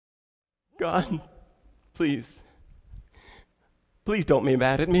God, please don't be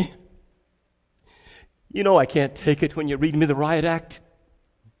mad at me. You know I can't take it when you read me the riot act.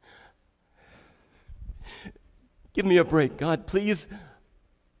 Give me a break, God, please.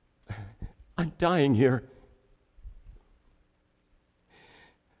 I'm dying here.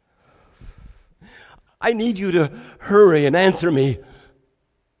 I need you to hurry and answer me.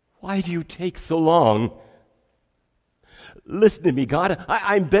 Why do you take so long? Listen to me, God.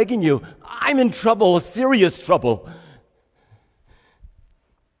 I'm begging you. I'm in trouble, serious trouble.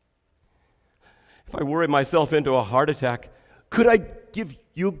 If I worry myself into a heart attack, could I give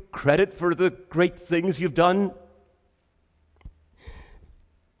you credit for the great things you've done?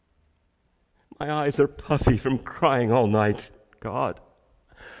 My eyes are puffy from crying all night. God,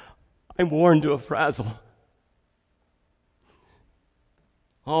 I'm worn to a frazzle.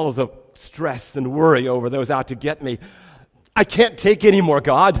 All of the stress and worry over those out to get me. I can't take any more,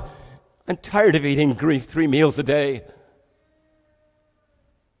 God. I'm tired of eating grief 3 meals a day.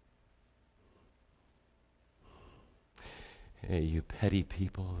 Hey, you petty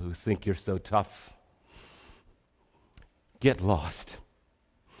people who think you're so tough. Get lost.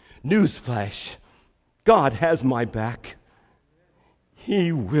 Newsflash, God has my back.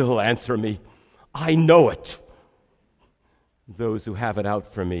 He will answer me. I know it. Those who have it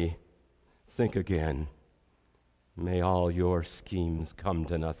out for me, think again. May all your schemes come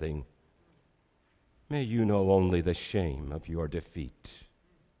to nothing. May you know only the shame of your defeat.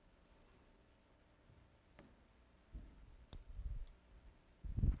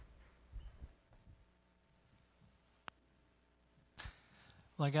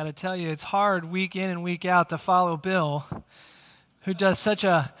 Well, I got to tell you, it's hard week in and week out to follow Bill, who does such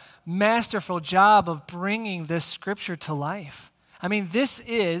a masterful job of bringing this scripture to life. I mean, this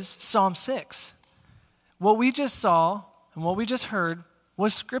is Psalm 6. What we just saw and what we just heard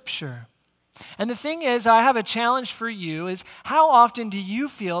was scripture. And the thing is, I have a challenge for you is how often do you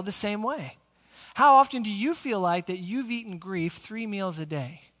feel the same way? How often do you feel like that you've eaten grief 3 meals a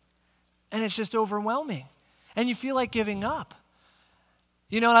day? And it's just overwhelming. And you feel like giving up.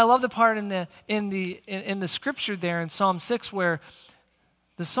 You know, and I love the part in the scripture there in Psalm 6 where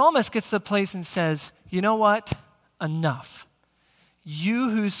the psalmist gets to the place and says, you know what? Enough. You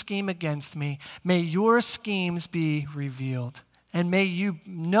who scheme against me, may your schemes be revealed. And may you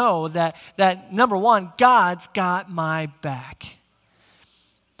know that number one, God's got my back.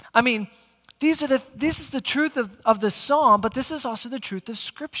 I mean, this is the truth of the psalm, but this is also the truth of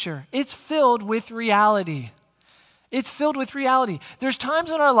Scripture. It's filled with reality. It's filled with reality. There's times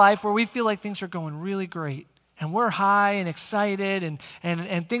in our life where we feel like things are going really great, and we're high and excited,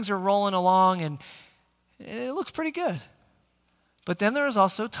 and things are rolling along, and it looks pretty good. But then there's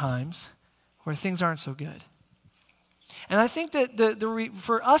also times where things aren't so good. And I think that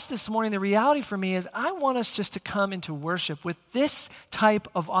for us this morning, the reality for me is I want us just to come into worship with this type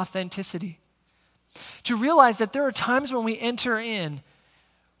of authenticity. To realize that there are times when we enter in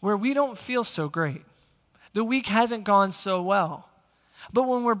where we don't feel so great. The week hasn't gone so well. But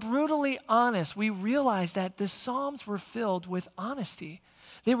when we're brutally honest, we realize that the Psalms were filled with honesty.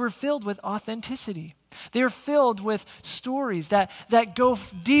 They were filled with authenticity. They are filled with stories that go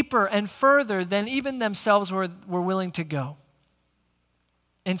deeper and further than even themselves were willing to go.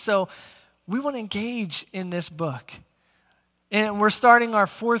 And so we want to engage in this book. And we're starting our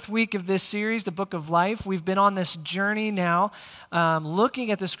 4th week of this series, the Book of Life. We've been on this journey now,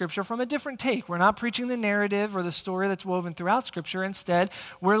 looking at the Scripture from a different take. We're not preaching the narrative or the story that's woven throughout Scripture. Instead,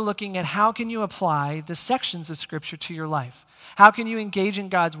 we're looking at how can you apply the sections of Scripture to your life. How can you engage in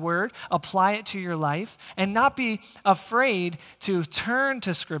God's Word, apply it to your life, and not be afraid to turn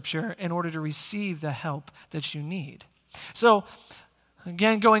to Scripture in order to receive the help that you need. So,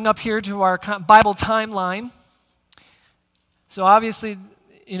 again, going up here to our Bible timeline. So obviously,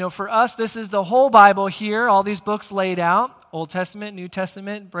 you know, for us, this is the whole Bible here, all these books laid out, Old Testament, New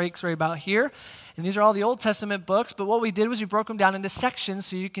Testament, breaks right about here. And these are all the Old Testament books, but what we did was we broke them down into sections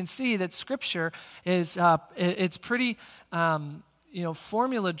so you can see that Scripture is, it's pretty,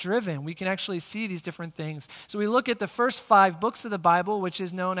 formula-driven. We can actually see these different things. So we look at the first 5 books of the Bible, which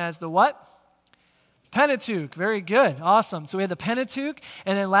is known as the what? Pentateuch. Very good. Awesome. So we had the Pentateuch,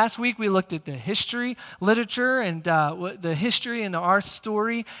 and then last week we looked at the history, literature, and the history and our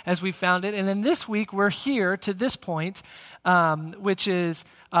story as we found it. And then this week we're here to this point, which is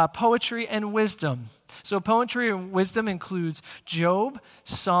poetry and wisdom. So poetry and wisdom includes Job,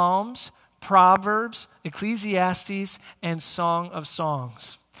 Psalms, Proverbs, Ecclesiastes, and Song of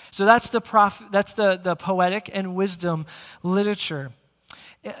Songs. So that's the poetic and wisdom literature.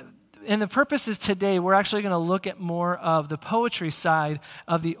 and the purpose is today, we're actually going to look at more of the poetry side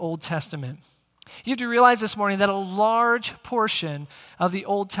of the Old Testament. You have to realize this morning that a large portion of the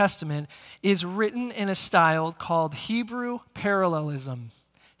Old Testament is written in a style called Hebrew parallelism.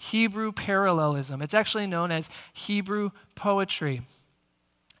 Hebrew parallelism. It's actually known as Hebrew poetry.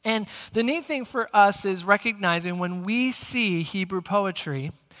 And the neat thing for us is recognizing when we see Hebrew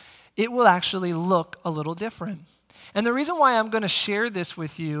poetry, it will actually look a little different. And the reason why I'm going to share this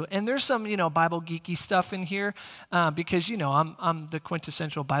with you, and there's some, Bible geeky stuff in here, because, I'm the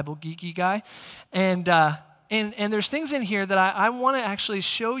quintessential Bible geeky guy. And there's things in here that I want to actually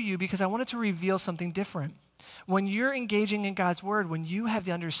show you because I wanted to reveal something different. When you're engaging in God's word, when you have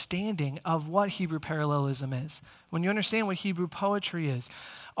the understanding of what Hebrew parallelism is, when you understand what Hebrew poetry is,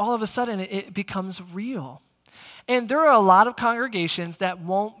 all of a sudden it becomes real. And there are a lot of congregations that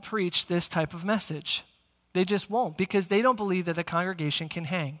won't preach this type of message. They just won't because they don't believe that the congregation can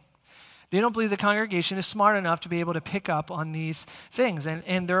hang. They don't believe the congregation is smart enough to be able to pick up on these things.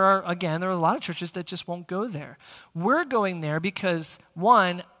 And there are a lot of churches that just won't go there. We're going there because,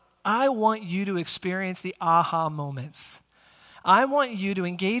 one, I want you to experience the aha moments. I want you to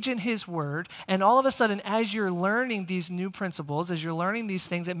engage in his word, and all of a sudden, as you're learning these new principles, as you're learning these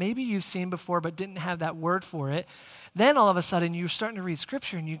things that maybe you've seen before but didn't have that word for it, then all of a sudden you're starting to read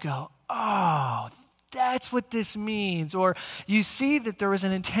scripture and you go, oh, that's what this means. Or you see that there was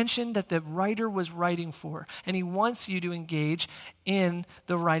an intention that the writer was writing for, and he wants you to engage in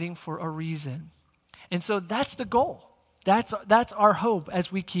the writing for a reason. And so that's the goal. That's our hope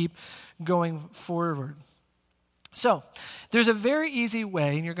as we keep going forward. So there's a very easy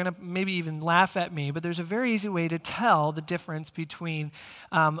way, and you're going to maybe even laugh at me, but there's a very easy way to tell the difference between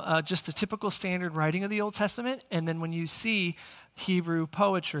just the typical standard writing of the Old Testament and then when you see Hebrew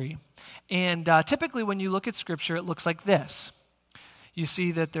poetry. And typically when you look at Scripture, it looks like this. You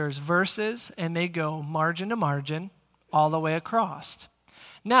see that there's verses, and they go margin to margin all the way across.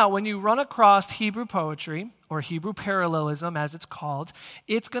 Now, when you run across Hebrew poetry, or Hebrew parallelism as it's called,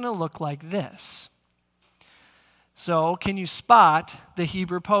 it's going to look like this. So, can you spot the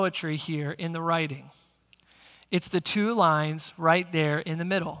Hebrew poetry here in the writing? It's the two lines right there in the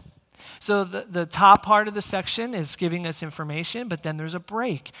middle. So the top part of the section is giving us information, but then there's a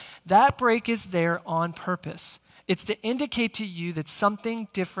break. That break is there on purpose. It's to indicate to you that something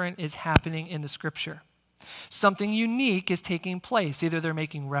different is happening in the Scripture. Something unique is taking place. Either they're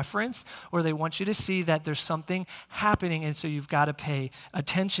making reference or they want you to see that there's something happening, and so you've got to pay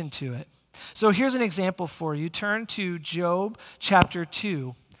attention to it. So here's an example for you. Turn to Job chapter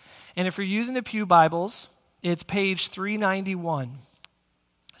 2. And if you're using the Pew Bibles, it's page 391.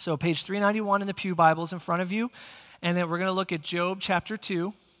 So page 391 in the Pew Bibles in front of you. And then we're going to look at Job chapter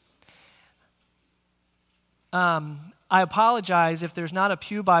 2. I apologize if there's not a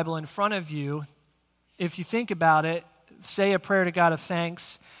Pew Bible in front of you. If you think about it, say a prayer to God of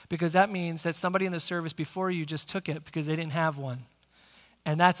thanks, because that means that somebody in the service before you just took it because they didn't have one.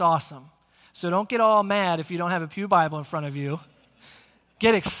 And that's awesome. So don't get all mad if you don't have a Pew Bible in front of you.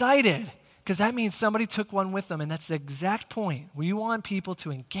 Get excited, because that means somebody took one with them, and that's the exact point. We want people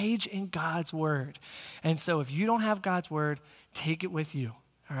to engage in God's word. And so if you don't have God's word, take it with you.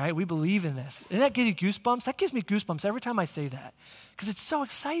 All right? We believe in this. Doesn't that give you goosebumps? That gives me goosebumps every time I say that, because it's so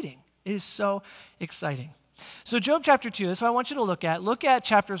exciting. It is so exciting. So Job chapter 2, that's what I want you to look at. Look at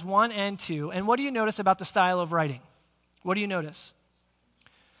chapters 1 and 2, and what do you notice about the style of writing? What do you notice?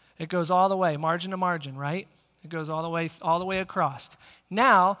 It goes all the way, margin to margin, right? It goes all the way across.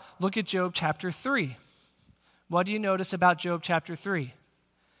 Now, look at Job chapter 3. What do you notice about Job chapter 3?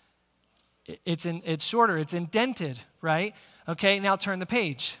 It's shorter, it's indented, right? Okay, now turn the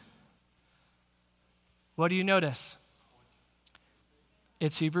page. What do you notice?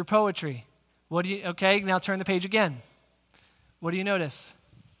 It's Hebrew poetry. Okay, now turn the page again. What do you notice?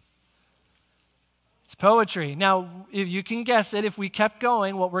 It's poetry. Now, if you can guess it, if we kept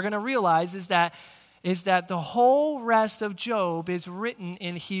going, what we're going to realize is that the whole rest of Job is written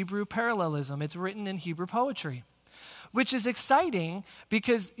in Hebrew parallelism. It's written in Hebrew poetry, which is exciting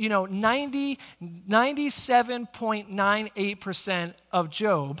because, 97.98% of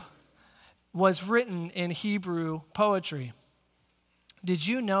Job was written in Hebrew poetry. Did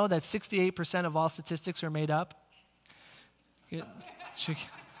you know that 68% of all statistics are made up? Yeah.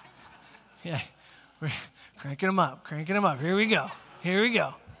 We're cranking them up. Here we go.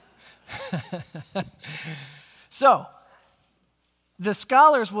 So, the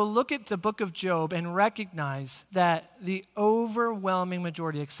scholars will look at the book of Job and recognize that the overwhelming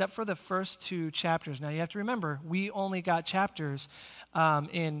majority, except for the first 2 chapters. Now, you have to remember, we only got chapters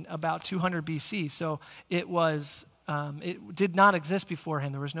in about 200 BC. So, it was it did not exist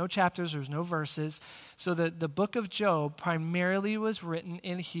beforehand. There was no chapters, there was no verses. So the book of Job primarily was written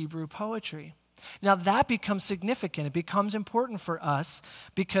in Hebrew poetry. Now that becomes significant. It becomes important for us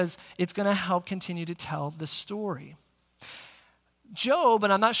because it's going to help continue to tell the story. Job,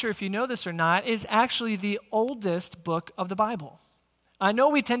 and I'm not sure if you know this or not, is actually the oldest book of the Bible. I know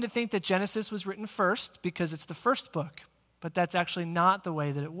we tend to think that Genesis was written first because it's the first book, but that's actually not the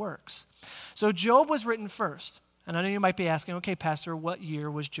way that it works. So Job was written first. And I know you might be asking, okay, Pastor, what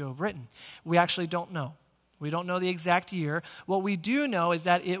year was Job written? We actually don't know. We don't know the exact year. What we do know is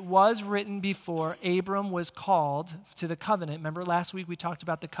that it was written before Abram was called to the covenant. Remember last week we talked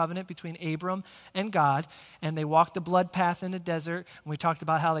about the covenant between Abram and God, and they walked the blood path in the desert, and we talked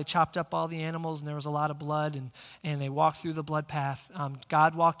about how they chopped up all the animals, and there was a lot of blood, and they walked through the blood path.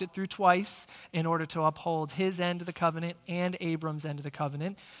 God walked it through twice in order to uphold his end of the covenant and Abram's end of the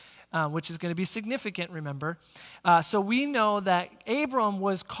covenant. Which is going to be significant, remember. So we know that Abram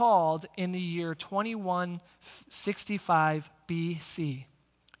was called in the year 2165 BC.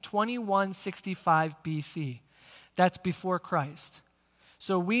 2165 BC. That's before Christ.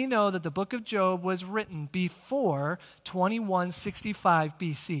 So we know that the book of Job was written before 2165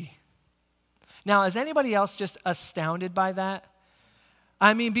 BC. Now, is anybody else just astounded by that?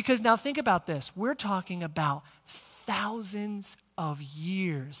 I mean, because now think about this. We're talking about thousands of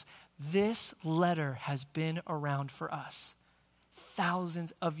years. This letter has been around for us.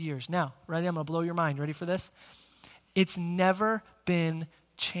 Thousands of years. Now, ready? I'm going to blow your mind. Ready for this? It's never been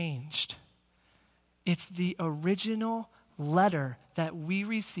changed. It's the original letter that we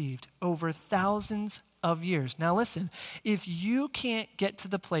received over thousands of years. Now listen, if you can't get to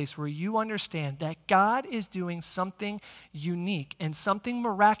the place where you understand that God is doing something unique and something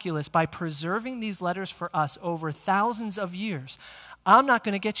miraculous by preserving these letters for us over thousands of years, I'm not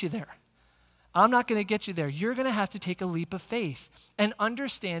going to get you there. I'm not going to get you there. You're going to have to take a leap of faith and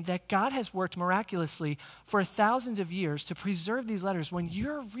understand that God has worked miraculously for thousands of years to preserve these letters. When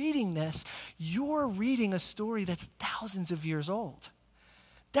you're reading this, you're reading a story that's thousands of years old.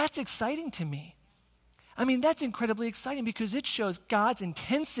 That's exciting to me. I mean, that's incredibly exciting because it shows God's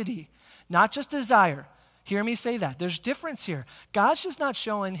intensity, not just desire. Hear me say that. There's difference here. God's just not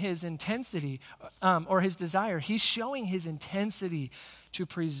showing his intensity or his desire. He's showing his intensity to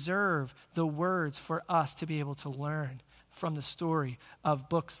preserve the words for us to be able to learn from the story of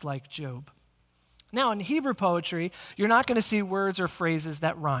books like Job. Now, in Hebrew poetry, you're not going to see words or phrases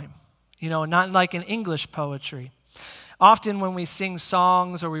that rhyme, not like in English poetry. Often when we sing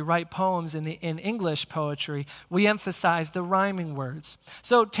songs or we write poems in English poetry, we emphasize the rhyming words.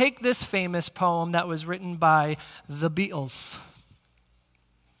 So take this famous poem that was written by the Beatles.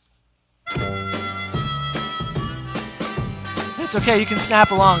 It's okay, you can snap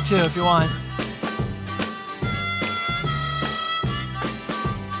along too if you want.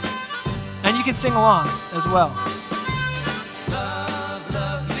 And you can sing along as well.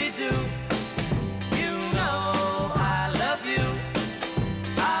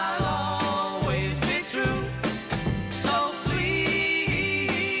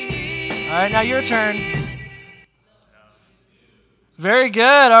 All right, now your turn. Very good.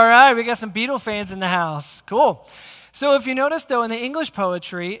 All right, we got some Beatle fans in the house. Cool. So if you notice, though, in the English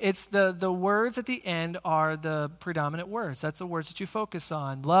poetry, it's the words at the end are the predominant words. That's the words that you focus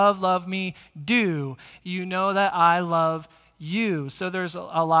on. Love, love me, do. You know that I love you. So there's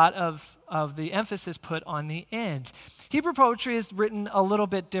a lot of the emphasis put on the end. Hebrew poetry is written a little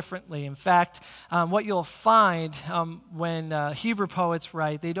bit differently. In fact, what you'll find when Hebrew poets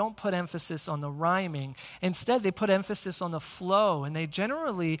write, they don't put emphasis on the rhyming. Instead, they put emphasis on the flow, and they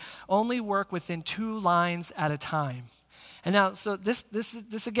generally only work within 2 lines at a time. And now, so this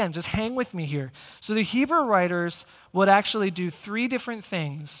again, just hang with me here. So the Hebrew writers would actually do 3 different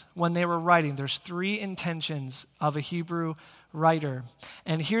things when they were writing. There's 3 intentions of a Hebrew writer.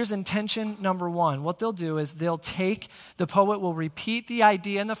 And here's intention number 1. What they'll do is the poet will repeat the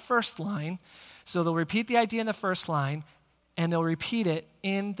idea in the first line. So they'll repeat the idea in the first line, and they'll repeat it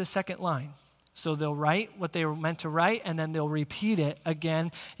in the second line. So they'll write what they were meant to write, and then they'll repeat it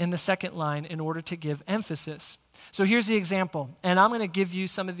again in the second line in order to give emphasis. So here's the example, and I'm going to give you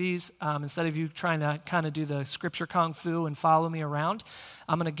some of these, instead of you trying to kind of do the scripture kung fu and follow me around,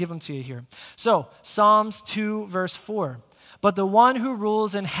 I'm going to give them to you here. So Psalms 2, verse 4. But the one who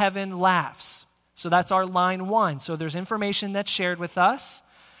rules in heaven laughs. So that's our line 1. So there's information that's shared with us.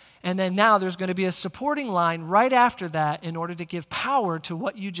 And then now there's going to be a supporting line right after that in order to give power to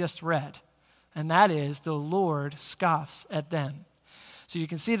what you just read. And that is, the Lord scoffs at them. So you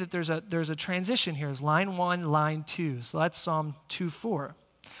can see that there's a transition here. It's line 1, line 2. So that's Psalm 2:4.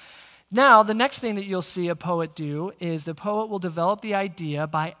 Now, the next thing that you'll see a poet do is the poet will develop the idea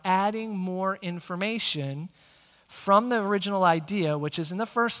by adding more information from the original idea, which is in the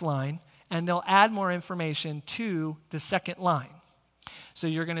first line, and they'll add more information to the second line. So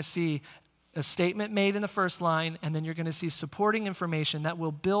you're going to see a statement made in the first line, and then you're going to see supporting information that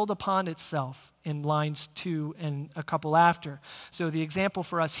will build upon itself in lines 2 and a couple after. So the example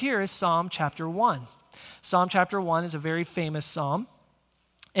for us here is Psalm chapter 1. Psalm chapter 1 is a very famous psalm.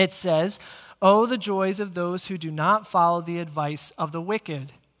 It says, "Oh, the joys of those who do not follow the advice of the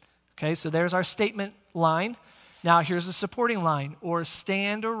wicked." Okay, so there's our statement line. Now here's the supporting line, "or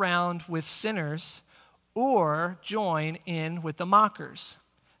stand around with sinners, or join in with the mockers."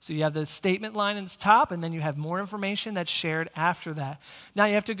 So you have the statement line at the top, and then you have more information that's shared after that. Now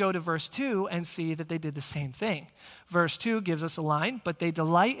you have to go to verse 2 and see that they did the same thing. Verse 2 gives us a line, "But they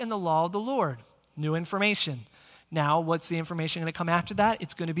delight in the law of the Lord." New information. Now, what's the information going to come after that?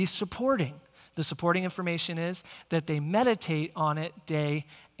 It's going to be supporting. The supporting information is that they meditate on it day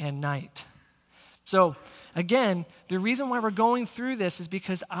and night. So, again, the reason why we're going through this is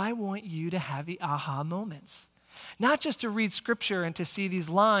because I want you to have the aha moments. Not just to read Scripture and to see these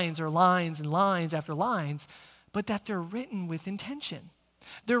lines or lines and lines after lines, but that they're written with intention.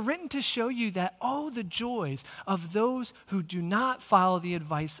 They're written to show you that, oh, the joys of those who do not follow the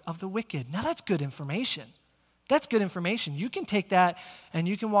advice of the wicked. Now, that's good information. That's good information. You can take that and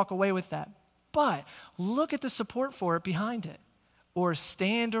you can walk away with that. But look at the support for it behind it. "Or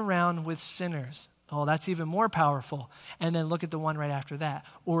stand around with sinners." Oh, that's even more powerful. And then look at the one right after that.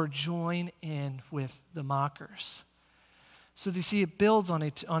 "Or join in with the mockers." So you see it builds on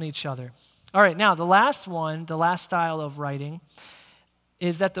each other. All right, now the last one, the last style of writing,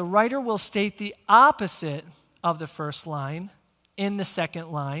 is that the writer will state the opposite of the first line in the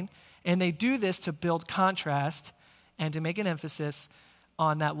second line. And they do this to build contrast and to make an emphasis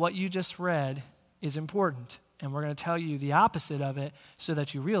on that what you just read is important. And we're going to tell you the opposite of it so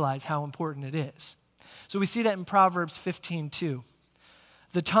that you realize how important it is. So we see that in Proverbs 15:2.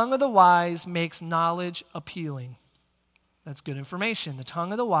 "The tongue of the wise makes knowledge appealing." That's good information. The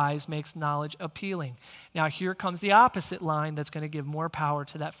tongue of the wise makes knowledge appealing. Now here comes the opposite line that's going to give more power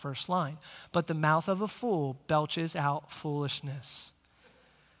to that first line. "But the mouth of a fool belches out foolishness."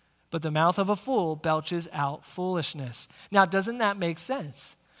 But the mouth of a fool belches out foolishness. Now, doesn't that make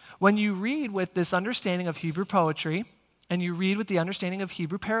sense? When you read with this understanding of Hebrew poetry, and you read with the understanding of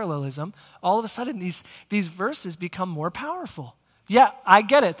Hebrew parallelism, all of a sudden these verses become more powerful. Yeah, I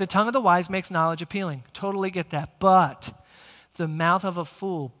get it. The tongue of the wise makes knowledge appealing. Totally get that. But the mouth of a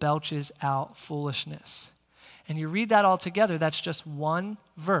fool belches out foolishness. And you read that all together, that's just one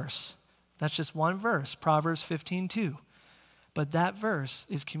verse. That's just one verse, Proverbs 15:2. But that verse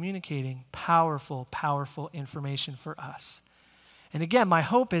is communicating powerful, powerful information for us. And again, my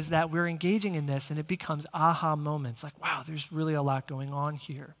hope is that we're engaging in this and it becomes aha moments. Like, wow, there's really a lot going on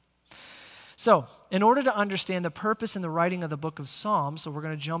here. So, in order to understand the purpose in the writing of the book of Psalms, so we're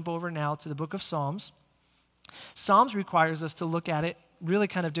going to jump over now to the book of Psalms. Psalms requires us to look at it really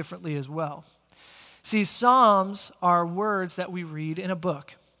kind of differently as well. See, Psalms are words that we read in a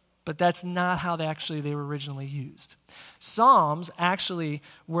book. But that's not how they were originally used. Psalms actually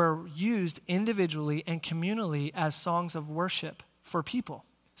were used individually and communally as songs of worship for people.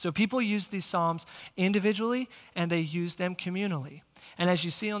 So people used these psalms individually and they used them communally. And as you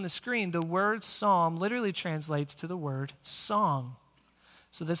see on the screen, the word psalm literally translates to the word song.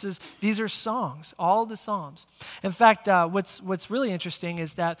 So these are songs, all the Psalms. In fact, what's really interesting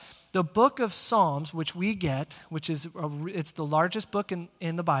is that the book of Psalms, which we get, it's the largest book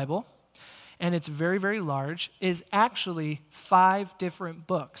in the Bible, and it's very, very large, is actually 5 different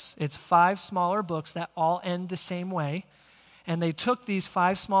books. It's 5 smaller books that all end the same way. And they took these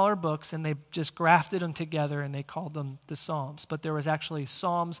 5 smaller books and they just grafted them together and they called them the Psalms. But there was actually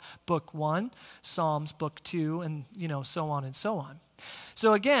Psalms book 1, Psalms book 2, and so on and so on.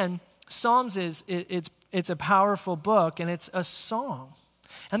 So again, Psalms it's a powerful book and it's a song.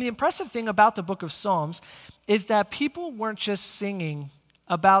 And the impressive thing about the book of Psalms is that people weren't just singing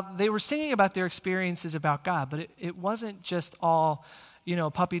they were singing about their experiences about God, but it wasn't just all,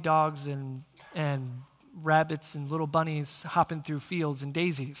 puppy dogs and rabbits and little bunnies hopping through fields and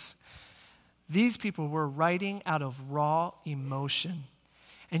daisies. These people were writing out of raw emotion.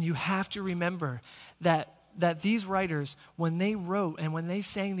 And you have to remember that these writers, when they wrote and when they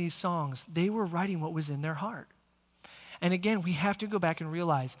sang these songs, they were writing what was in their heart. And again, we have to go back and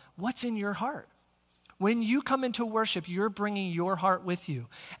realize, what's in your heart? When you come into worship, you're bringing your heart with you.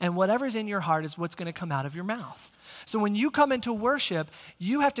 And whatever's in your heart is what's going to come out of your mouth. So when you come into worship,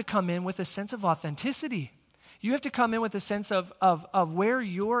 you have to come in with a sense of authenticity. You have to come in with a sense of where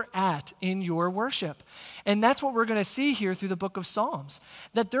you're at in your worship. And that's what we're going to see here through the book of Psalms,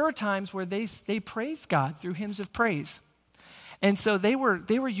 that there are times where they praise God through hymns of praise. And so they were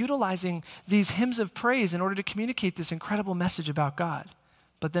utilizing these hymns of praise in order to communicate this incredible message about God.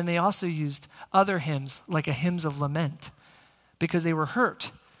 But then they also used other hymns, like a hymns of lament, because they were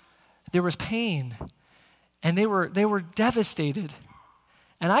hurt. There was pain, and they were devastated.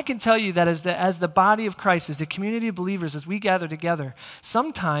 And I can tell you that as the body of Christ, as the community of believers, as we gather together,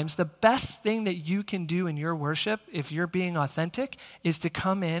 sometimes the best thing that you can do in your worship, if you're being authentic, is to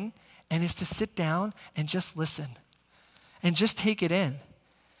come in and is to sit down and just listen and just take it in.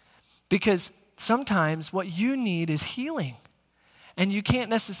 Because sometimes what you need is healing. And you can't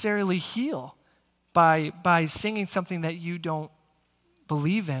necessarily heal by singing something that you don't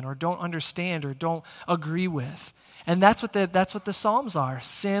believe in or don't understand or don't agree with. And that's what the Psalms are.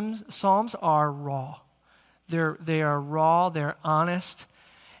 Psalms are raw. They are raw, they're honest,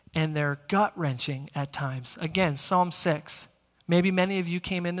 and they're gut-wrenching at times. Again, Psalm 6. Maybe many of you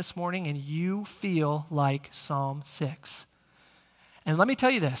came in this morning and you feel like Psalm 6. And let me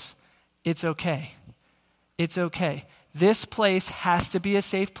tell you this, it's okay. It's okay. This place has to be a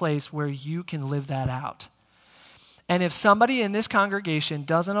safe place where you can live that out. And if somebody in this congregation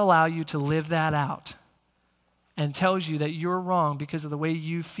doesn't allow you to live that out and tells you that you're wrong because of the way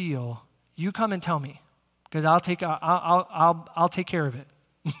you feel, you come and tell me, because I'll take care of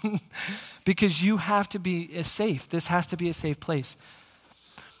it. Because you have to be safe. This has to be a safe place.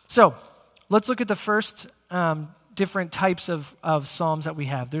 So let's look at the first different types of psalms that we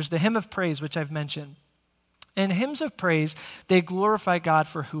have. There's the hymn of praise, which I've mentioned. And hymns of praise, they glorify God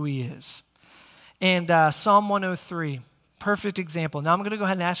for who he is. And Psalm 103, perfect example. Now I'm going to go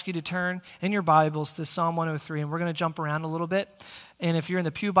ahead and ask you to turn in your Bibles to Psalm 103, and we're going to jump around a little bit. And if you're in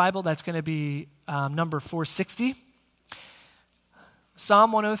the Pew Bible, that's going to be number 460.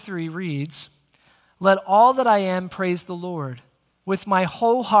 Psalm 103 reads, "Let all that I am praise the Lord. With my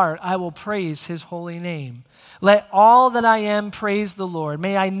whole heart I will praise his holy name. Let all that I am praise the Lord.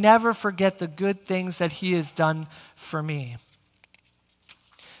 May I never forget the good things that he has done for me.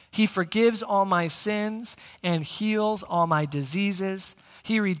 He forgives all my sins and heals all my diseases.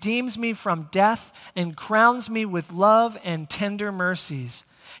 He redeems me from death and crowns me with love and tender mercies.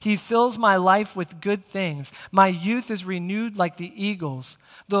 He fills my life with good things. My youth is renewed like the eagles.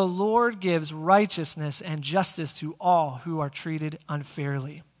 The Lord gives righteousness and justice to all who are treated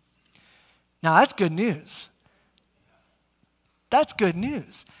unfairly." Now that's good news. That's good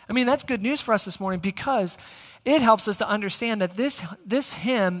news. I mean, that's good news for us this morning because it helps us to understand that this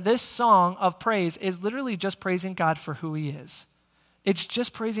hymn, this song of praise is literally just praising God for who he is. It's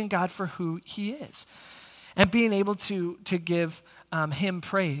just praising God for who he is and being able to give him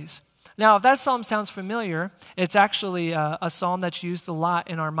praise. Now, if that psalm sounds familiar, it's actually a psalm that's used a lot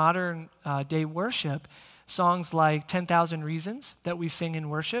in our modern day worship. Songs like 10,000 Reasons that we sing in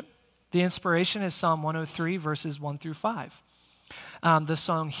worship. The inspiration is Psalm 103, verses 1 through 5. The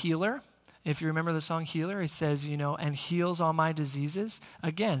song Healer, if you remember the song Healer, it says, and heals all my diseases.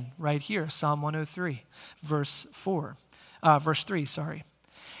 Again, right here, Psalm 103, verse 3, sorry.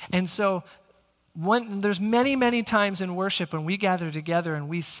 And so there's many, many times in worship when we gather together and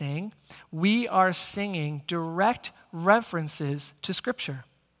we sing, we are singing direct references to Scripture.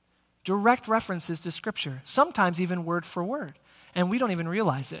 Direct references to Scripture, sometimes even word for word. And we don't even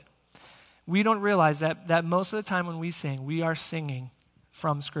realize it. We don't realize that most of the time when we sing, we are singing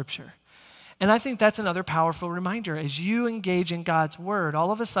from Scripture. And I think that's another powerful reminder. As you engage in God's word, all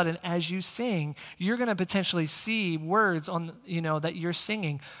of a sudden, as you sing, you're going to potentially see words on, that you're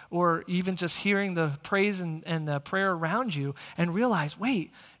singing, or even just hearing the praise and the prayer around you and realize,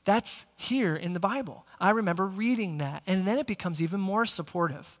 wait, that's here in the Bible. I remember reading that. And then it becomes even more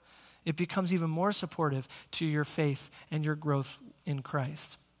supportive. It becomes even more supportive to your faith and your growth in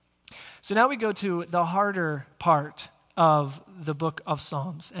Christ. So now we go to the harder part of the book of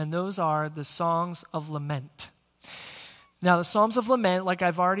Psalms, and those are the songs of lament. Now, the Psalms of lament, like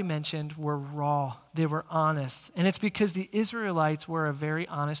I've already mentioned, were raw. They were honest, and it's because the Israelites were a very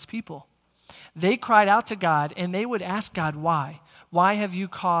honest people. They cried out to God, and they would ask God, why? Why have you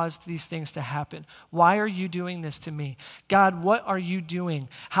caused these things to happen? Why are you doing this to me? God, what are you doing?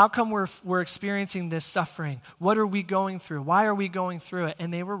 How come we're experiencing this suffering? What are we going through? Why are we going through it?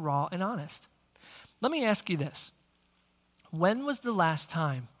 And they were raw and honest. Let me ask you this. When was the last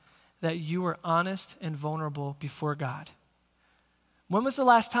time that you were honest and vulnerable before God? When was the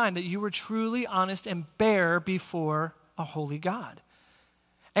last time that you were truly honest and bare before a holy God?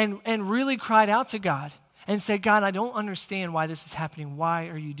 And really cried out to God and said, God, I don't understand why this is happening. Why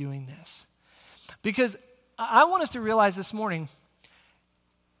are you doing this? Because I want us to realize this morning,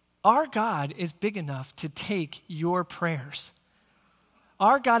 our God is big enough to take your prayers.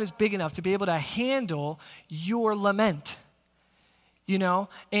 Our God is big enough to be able to handle your lament.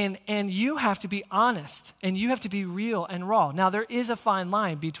 And you have to be honest, and you have to be real and raw. Now, there is a fine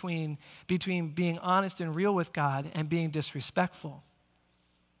line between being honest and real with God and being disrespectful.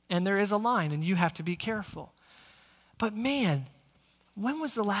 And there is a line, and you have to be careful. But man, when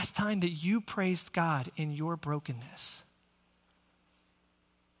was the last time that you praised God in your brokenness?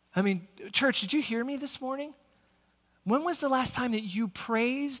 I mean, church, did you hear me this morning? When was the last time that you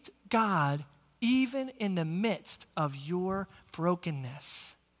praised God even in the midst of your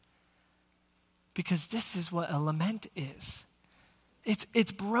brokenness? Because this is what a lament is.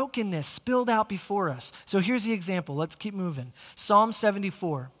 It's brokenness spilled out before us. So here's the example. Let's keep moving. Psalm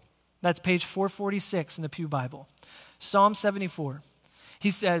 74. That's page 446 in the Pew Bible. Psalm 74. He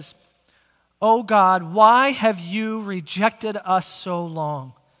says, "O God, why have you rejected us so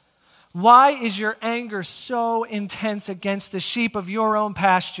long? Why is your anger so intense against the sheep of your own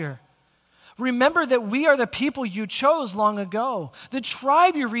pasture? Remember that we are the people you chose long ago, the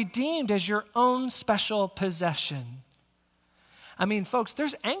tribe you redeemed as your own special possession." I mean, folks,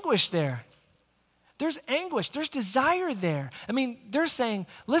 there's anguish there. There's anguish. There's desire there. I mean, they're saying,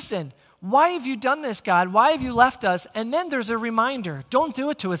 listen, why have you done this, God? Why have you left us? And then there's a reminder, don't do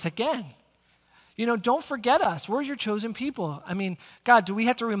it to us again. Don't forget us. We're your chosen people. I mean, God, do we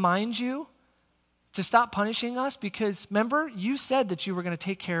have to remind you to stop punishing us? Because remember, you said that you were going to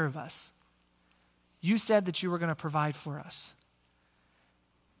take care of us. You said that you were going to provide for us.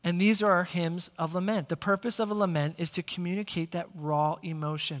 And these are our hymns of lament. The purpose of a lament is to communicate that raw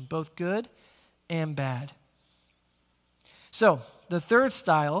emotion, both good and bad. So, the third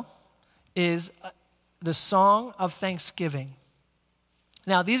style is the song of thanksgiving.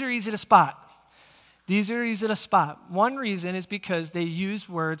 Now, these are easy to spot. One reason is because they use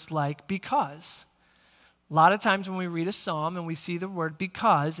words like because. A lot of times when we read a psalm and we see the word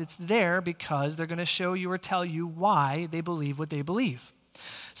because, it's there because they're going to show you or tell you why they believe what they believe.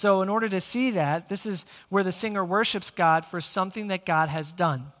 So in order to see that, this is where the singer worships God for something that God has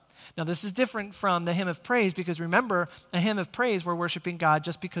done. Now this is different from the hymn of praise because remember, a hymn of praise, we're worshiping God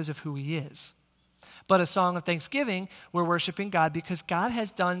just because of who he is. But a song of thanksgiving, we're worshiping God because God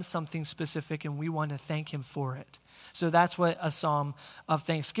has done something specific and we want to thank him for it. So that's what a psalm of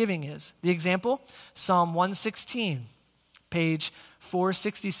thanksgiving is. The example, Psalm 116, page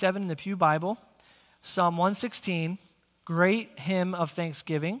 467 in the Pew Bible. Psalm 116, great hymn of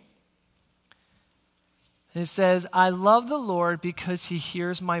thanksgiving. It says, "I love the Lord because he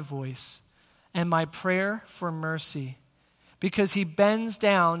hears my voice and my prayer for mercy, because he bends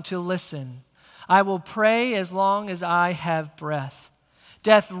down to listen. I will pray as long as I have breath.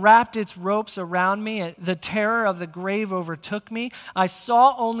 Death wrapped its ropes around me. The terror of the grave overtook me. I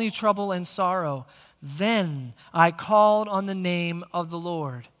saw only trouble and sorrow. Then I called on the name of the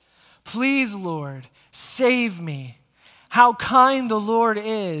Lord. Please, Lord, save me. How kind the Lord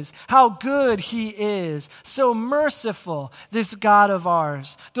is. How good he is. So merciful, this God of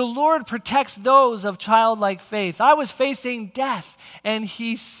ours. The Lord protects those of childlike faith. I was facing death, and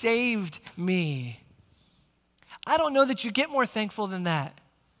he saved me." I don't know that you get more thankful than that.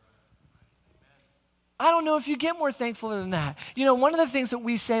 I don't know if you get more thankful than that. One of the things that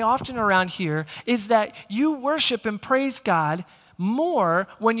we say often around here is that you worship and praise God more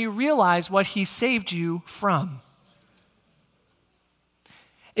when you realize what he saved you from.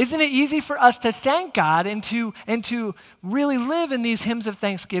 Isn't it easy for us to thank God and to really live in these hymns of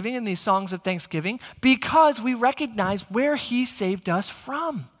thanksgiving and these songs of thanksgiving because we recognize where he saved us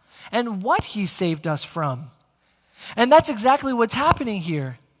from and what he saved us from? And that's exactly what's happening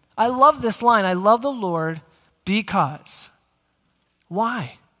here. I love this line. I love the Lord because.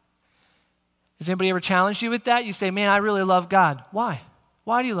 Why? Has anybody ever challenged you with that? You say, man, I really love God. Why?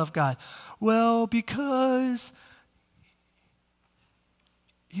 Why do you love God? Well, because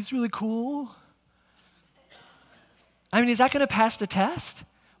he's really cool. I mean, is that going to pass the test?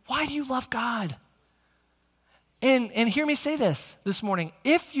 Why do you love God? And hear me say this morning.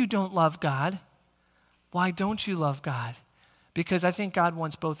 If you don't love God, why don't you love God? Because I think God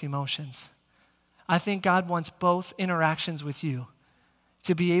wants both emotions. I think God wants both interactions with you.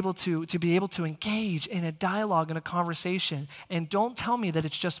 To be able to engage in a dialogue and a conversation. And don't tell me that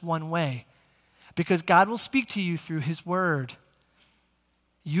it's just one way. Because God will speak to you through his word.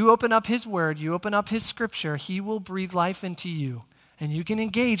 You open up his word, you open up his scripture, he will breathe life into you. And you can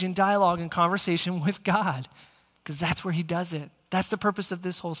engage in dialogue and conversation with God. Because that's where he does it. That's the purpose of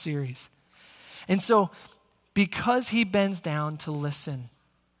this whole series. And so, because he bends down to listen,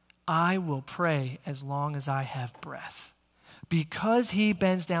 I will pray as long as I have breath. Because he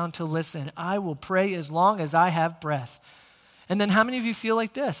bends down to listen, I will pray as long as I have breath. And then how many of you feel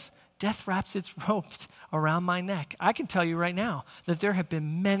like this? Death wraps its ropes around my neck. I can tell you right now that there have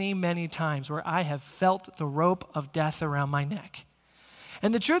been many, many times where I have felt the rope of death around my neck.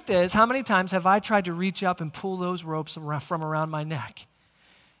 And the truth is, how many times have I tried to reach up and pull those ropes from around my neck?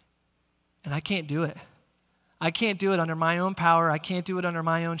 And I can't do it. I can't do it under my own power. I can't do it under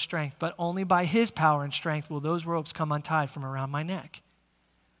my own strength. But only by his power and strength will those ropes come untied from around my neck.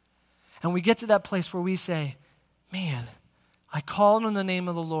 And we get to that place where we say, man, I called on the name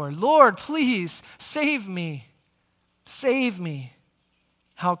of the Lord. Lord, please save me. Save me.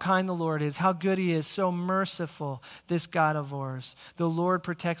 How kind the Lord is, how good he is, so merciful, this God of ours. The Lord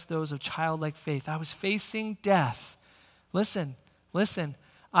protects those of childlike faith. I was facing death. Listen.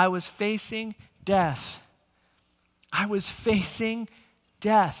 I was facing death. I was facing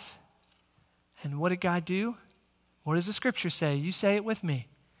death. And what did God do? What does the scripture say? You say it with me.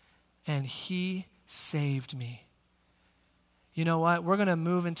 And he saved me. You know what? We're going to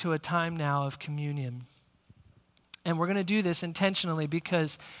move into a time now of communion. And we're going to do this intentionally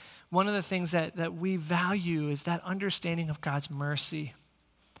because one of the things that we value is that understanding of God's mercy.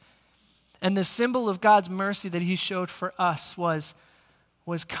 And the symbol of God's mercy that he showed for us was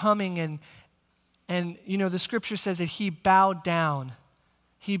coming and you know, the scripture says that he bowed down.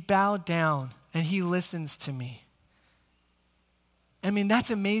 He bowed down and he listens to me. I mean, that's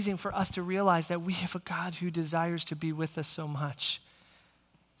amazing for us to realize that we have a God who desires to be with us so much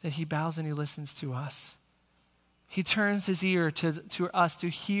that he bows and he listens to us. He turns his ear to us to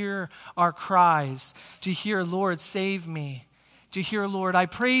hear our cries, to hear, Lord, save me, to hear, Lord, I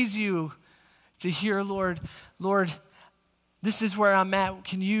praise you, to hear, Lord, this is where I'm at.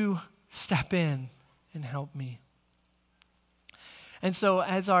 Can you step in and help me? And so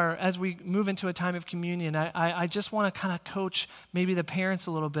as we move into a time of communion, I just want to kind of coach maybe the parents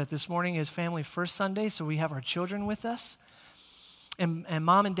a little bit. This morning is Family First Sunday, so we have our children with us. And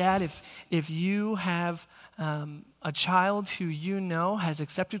mom and dad, if you have a child who you know has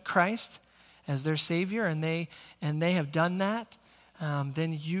accepted Christ as their Savior and they have done that,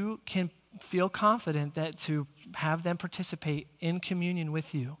 then you can feel confident that to have them participate in communion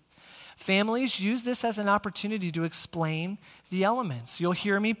with you. Families, use this as an opportunity to explain the elements. You'll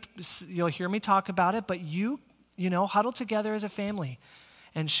hear me talk about it, but you huddle together as a family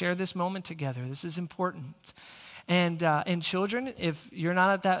and share this moment together. This is important. And children, if they're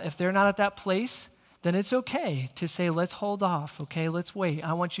not at that place, then it's okay to say, let's hold off, okay? Let's wait.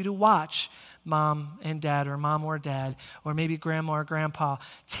 I want you to watch mom and dad, or mom or dad, or maybe grandma or grandpa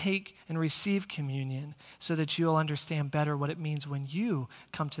take and receive communion so that you'll understand better what it means when you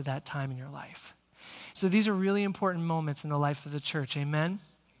come to that time in your life. So these are really important moments in the life of the church, amen?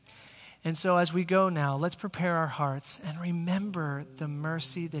 And so as we go now, let's prepare our hearts and remember the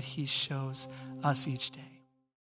mercy that he shows us each day.